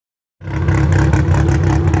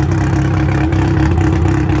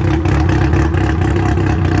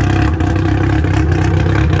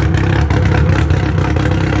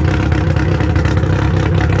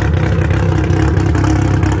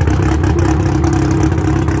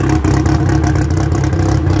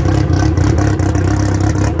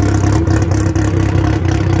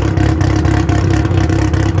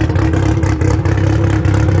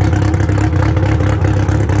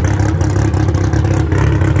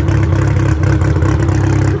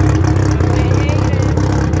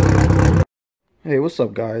Hey, what's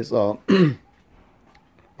up, guys?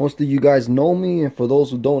 Most of you guys know me, and for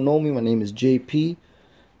those who don't know me, my name is JP.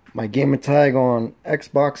 My gamer tag on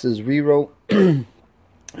Xbox is REWROTE.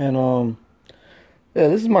 And yeah,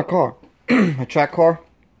 this is my car, a track car.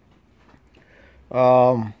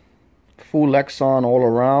 Full Lexan all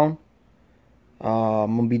around.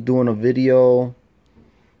 I'm gonna be doing a video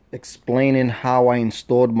explaining how I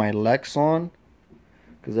installed my Lexan,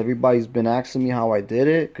 because everybody's been asking me how I did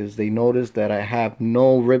it, because they noticed that I have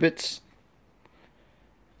no rivets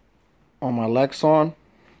on my Lexan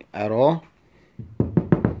at all.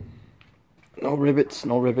 No rivets,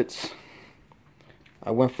 no rivets.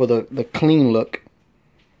 I went for the clean look,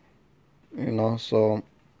 you know. So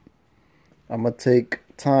I'm gonna take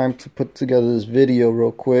time to put together this video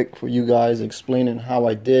real quick for you guys, explaining how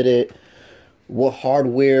I did it, what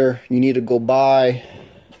hardware you need to go buy,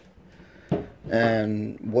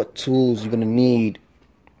 and what tools you're gonna need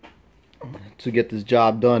to get this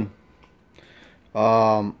job done.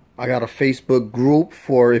 I got a Facebook group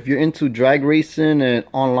for if you're into drag racing and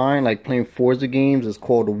online, like playing Forza games. It's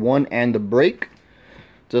called One and the Break.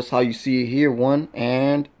 Just how you see it here, One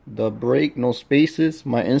and the Break, no spaces.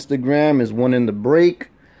 My Instagram is One and the Break.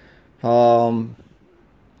 After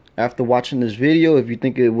watching this video, if you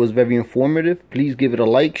think it was very informative, please give it a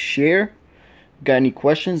like, share. Got any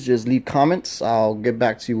questions, just leave comments. I'll get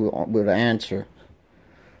back to you with an answer.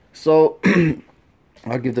 So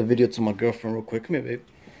I'll give the video to my girlfriend real quick. Come here, babe.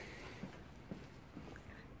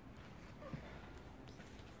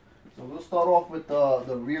 So we'll start off with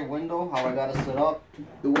the rear window, how I got it set up.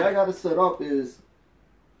 The way I got it set up is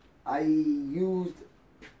I used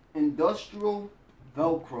industrial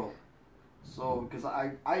Velcro. So because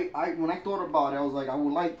I when I thought about it, I was like, I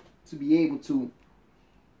would like to be able to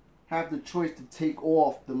have the choice to take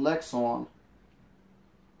off the Lexan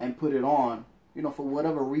and put it on, you know, for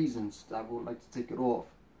whatever reasons I would like to take it off.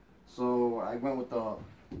 So I went with the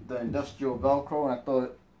industrial Velcro, and I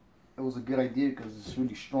thought it was a good idea because it's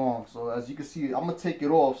really strong. So as you can see, I'm gonna take it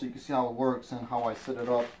off so you can see how it works and how I set it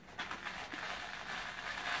up.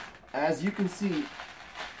 As you can see,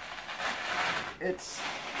 it's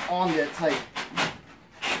on there tight.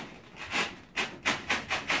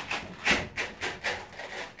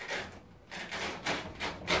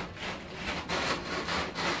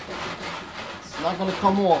 It's not going to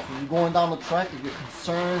come off. If you're going down the track, if your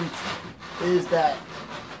concern is that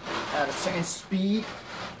at a certain speed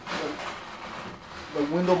the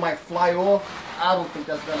window might fly off, I don't think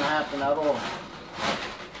that's going to happen at all.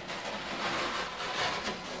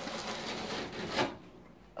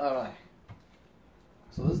 Alright,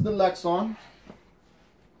 so this is the Lexan,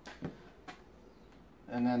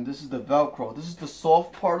 and then this is the Velcro. This is the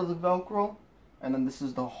soft part of the Velcro, and then this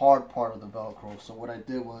is the hard part of the Velcro. So what I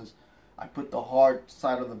did was I put the hard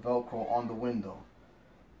side of the Velcro on the window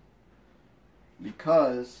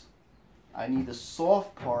because I need the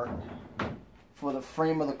soft part for the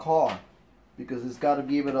frame of the car, because it's got to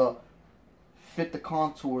be able to fit the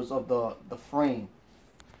contours of the frame.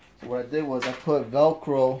 So what I did was I put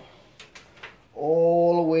Velcro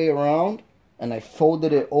all the way around, and I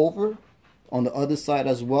folded it over on the other side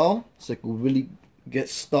as well, so it could really get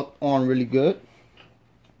stuck on really good.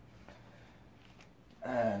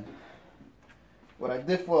 And what I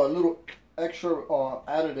did for a little extra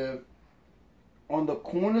additive, on the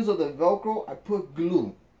corners of the Velcro I put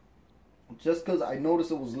glue, just because I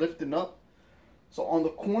noticed it was lifting up. So on the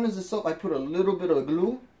corners itself I put a little bit of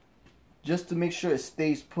glue just to make sure it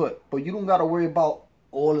stays put. But you don't got to worry about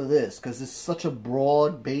all of this because it's such a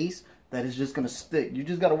broad base that it's just going to stick. You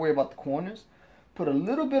just got to worry about the corners. Put a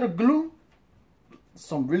little bit of glue,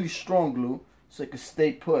 some really strong glue, so it can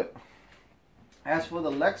stay put. As for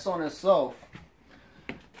the Lexan itself,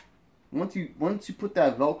 once you put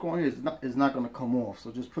that Velcro on here, it's not going to come off.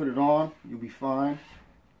 So just put it on, you'll be fine,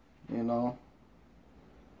 you know.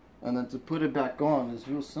 And then to put it back on is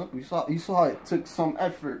real simple. You saw how it took some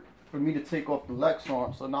effort for me to take off the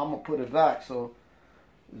Lexan, so now I'm gonna put it back. So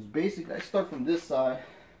it's basically, I start from this side,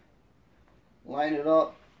 line it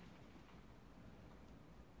up,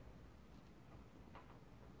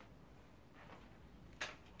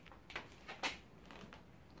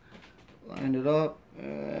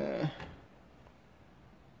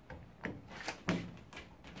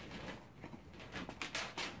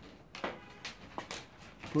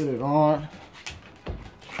 put it on,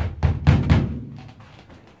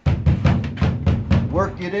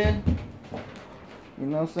 work it in. You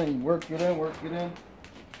know what I'm saying? You work it in, work it in.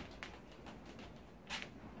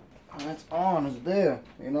 And it's on, it's there.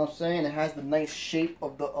 You know what I'm saying? It has the nice shape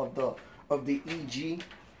of the EG.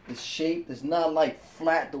 It's shaped. It's not like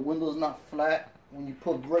flat. The window's not flat. When you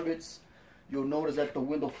put rivets, you'll notice that the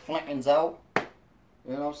window flattens out.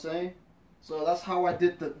 You know what I'm saying? So that's how I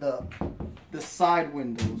did the side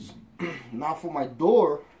windows. Now for my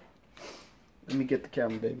door, let me get the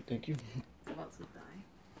camera, baby. Thank you. It's about to die.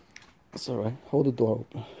 That's alright. Hold the door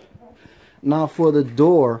open. Now for the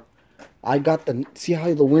door, I got the, see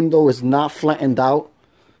how the window is not flattened out?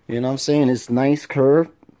 You know what I'm saying? It's nice curve.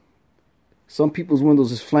 Some people's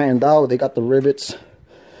windows is flattened out. They got the rivets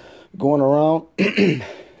going around.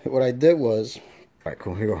 What I did was, alright,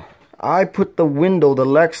 cool, here you go. I put the window, the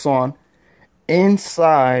Lexan,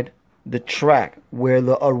 inside the track where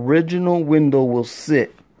the original window will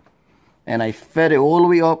sit. And I fed it all the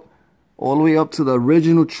way up to the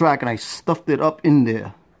original track, and I stuffed it up in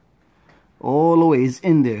there. All the way, it's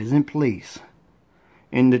in there, it's in place.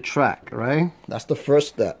 In the track, right? That's the first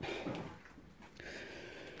step.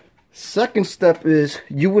 Second step is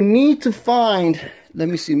you will need to find, let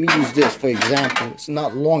me see, let me use this for example. It's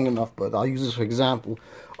not long enough, but I'll use this for example.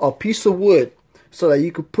 A piece of wood so that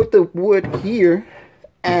you could put the wood here,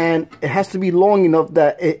 and it has to be long enough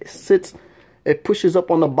that it sits, it pushes up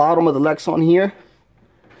on the bottom of the Lexan here,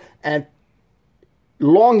 and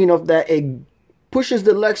long enough that it pushes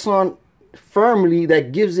the Lexan firmly,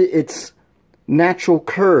 that gives it its natural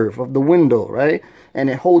curve of the window, right? And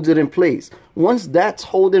it holds it in place. Once that's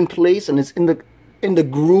held in place and it's in the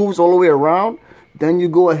grooves all the way around, then you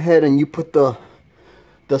go ahead and you put the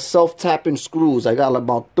self-tapping screws. I got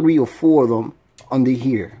about 3 or 4 of them under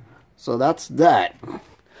here. So that's that.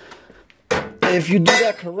 If you do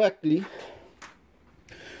that correctly,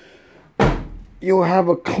 you'll have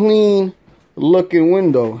a clean looking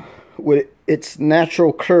window with its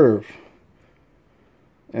natural curve.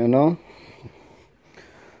 You know?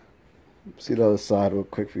 See the other side real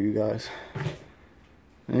quick for you guys.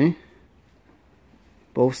 Okay?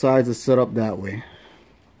 Both sides are set up that way.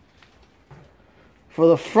 For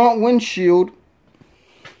the front windshield,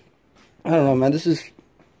 I don't know, man. This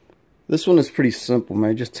one is pretty simple,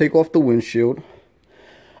 man. Just take off the windshield.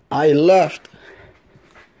 I left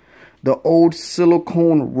the old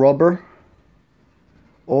silicone rubber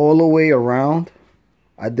all the way around.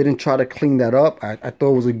 I didn't try to clean that up. I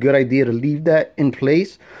thought it was a good idea to leave that in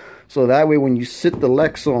place, so that way when you sit the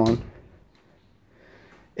Lexan,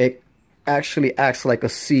 it actually acts like a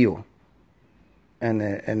seal. And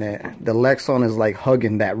the Lexan is like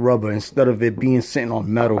hugging that rubber instead of it being sitting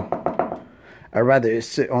on metal. I'd rather it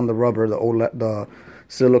sit on the rubber, the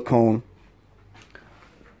silicone.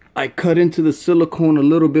 I cut into the silicone a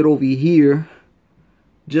little bit over here,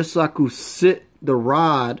 just so I could sit the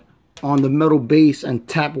rod on the metal base and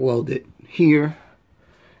tap weld it here.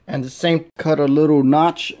 And the same, cut a little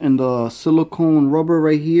notch in the silicone rubber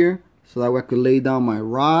right here, so that way I could lay down my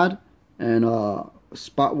rod, and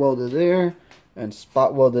spot welder there, and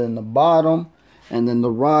spot welder in the bottom. And then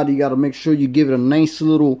the rod, you got to make sure you give it a nice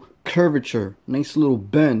little curvature, nice little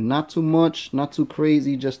bend, not too much, not too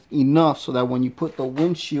crazy, just enough so that when you put the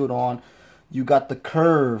windshield on, you got the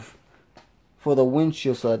curve for the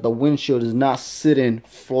windshield, so that the windshield is not sitting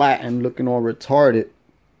flat and looking all retarded.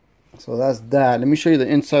 So that's that. Let me show you the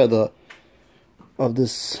inside of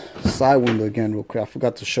this side window again real quick. I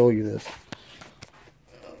forgot to show you this.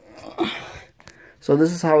 So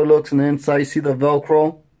this is how it looks on the inside. You see the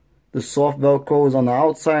Velcro? The soft Velcro is on the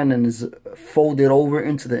outside and is folded over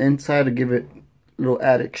into the inside to give it a little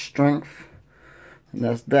added strength. And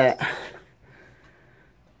that's that.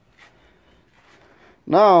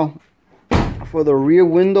 Now, for the rear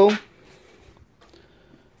window,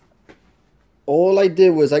 all I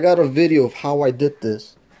did was, I got a video of how I did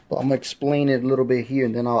this, but I'm going to explain it a little bit here,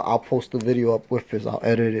 and then I'll post the video up with this. I'll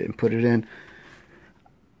edit it and put it in.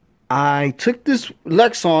 I took this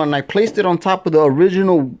Lexan and I placed it on top of the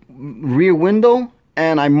original rear window,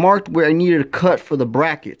 and I marked where I needed to cut for the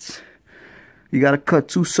brackets. You got to cut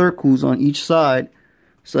 2 circles on each side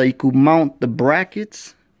so you could mount the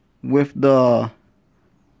brackets with the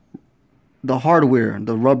hardware,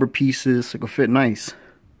 the rubber pieces, so it could fit nice.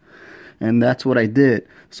 And that's what I did.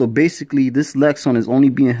 So basically this Lexan is only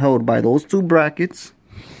being held by those 2 brackets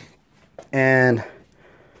and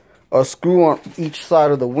a screw on each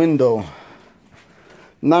side of the window.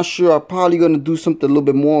 Not sure, I'm probably going to do something a little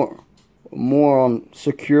bit more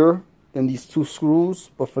secure than these 2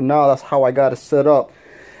 screws, but for now that's how I got it set up.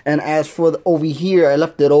 And as for over here, I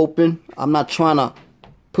left it open. I'm not trying to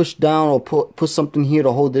push down or put something here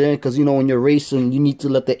to hold it in, because you know when you're racing you need to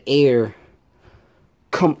let the air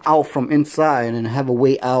come out from inside and have a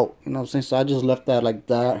way out, you know what I'm saying? So I just left that like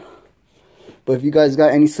that. But if you guys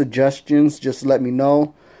got any suggestions, just let me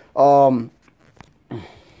know. I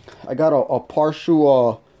got a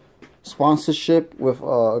partial sponsorship with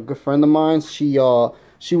a good friend of mine. She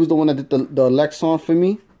She was the one that did the Lexan for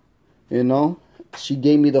me. You know, she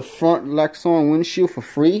gave me the front Lexan windshield for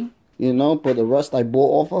free. You know, but the rest I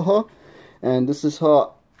bought off of her. And this is her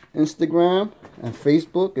Instagram and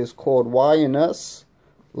Facebook. It's called Y&S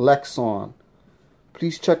Lexan.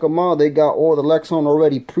 Please check them out. They got all the Lexan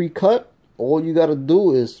already pre-cut. All you gotta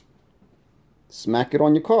do is smack it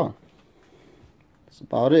on your car. That's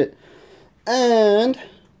about it. And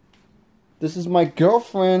this is my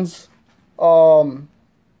girlfriend's Instagram.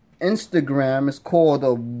 It's called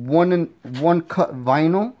One Cut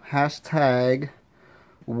Vinyl. Hashtag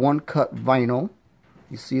One Cut Vinyl.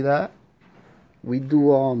 You see that? We do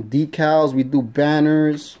decals. We do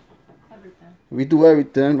banners. Everything. We do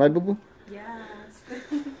everything, right, boo boo? Yes.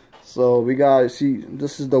 So we got, see,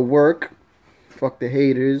 this is the work. Fuck the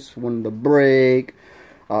haters. One the break.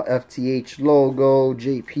 FTH logo.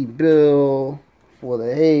 JPBUILT. For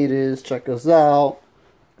the haters. Check us out.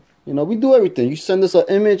 You know, we do everything. You send us an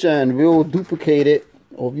image and we'll duplicate it.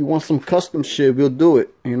 Or if you want some custom shit, we'll do it.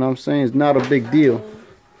 You know what I'm saying? It's not a big deal.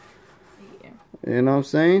 You know what I'm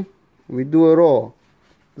saying? We do it all.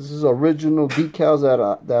 This is original decals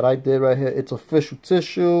that I did right here. It's official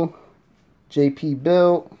tissue.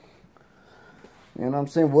 JPBUILT. You know what I'm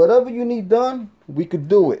saying? Whatever you need done, we could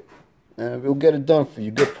do it. And we'll get it done for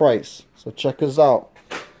you. Good price. So check us out.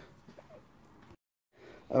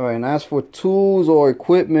 Alright, and as for tools or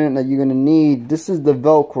equipment that you're going to need, this is the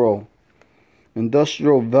Velcro.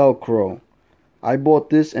 Industrial Velcro. I bought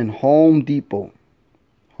this in Home Depot.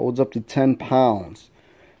 Holds up to 10 pounds.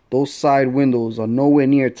 Those side windows are nowhere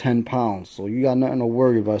near 10 pounds. So you got nothing to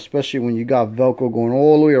worry about. Especially when you got Velcro going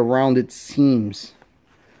all the way around its seams.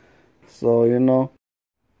 So, you know.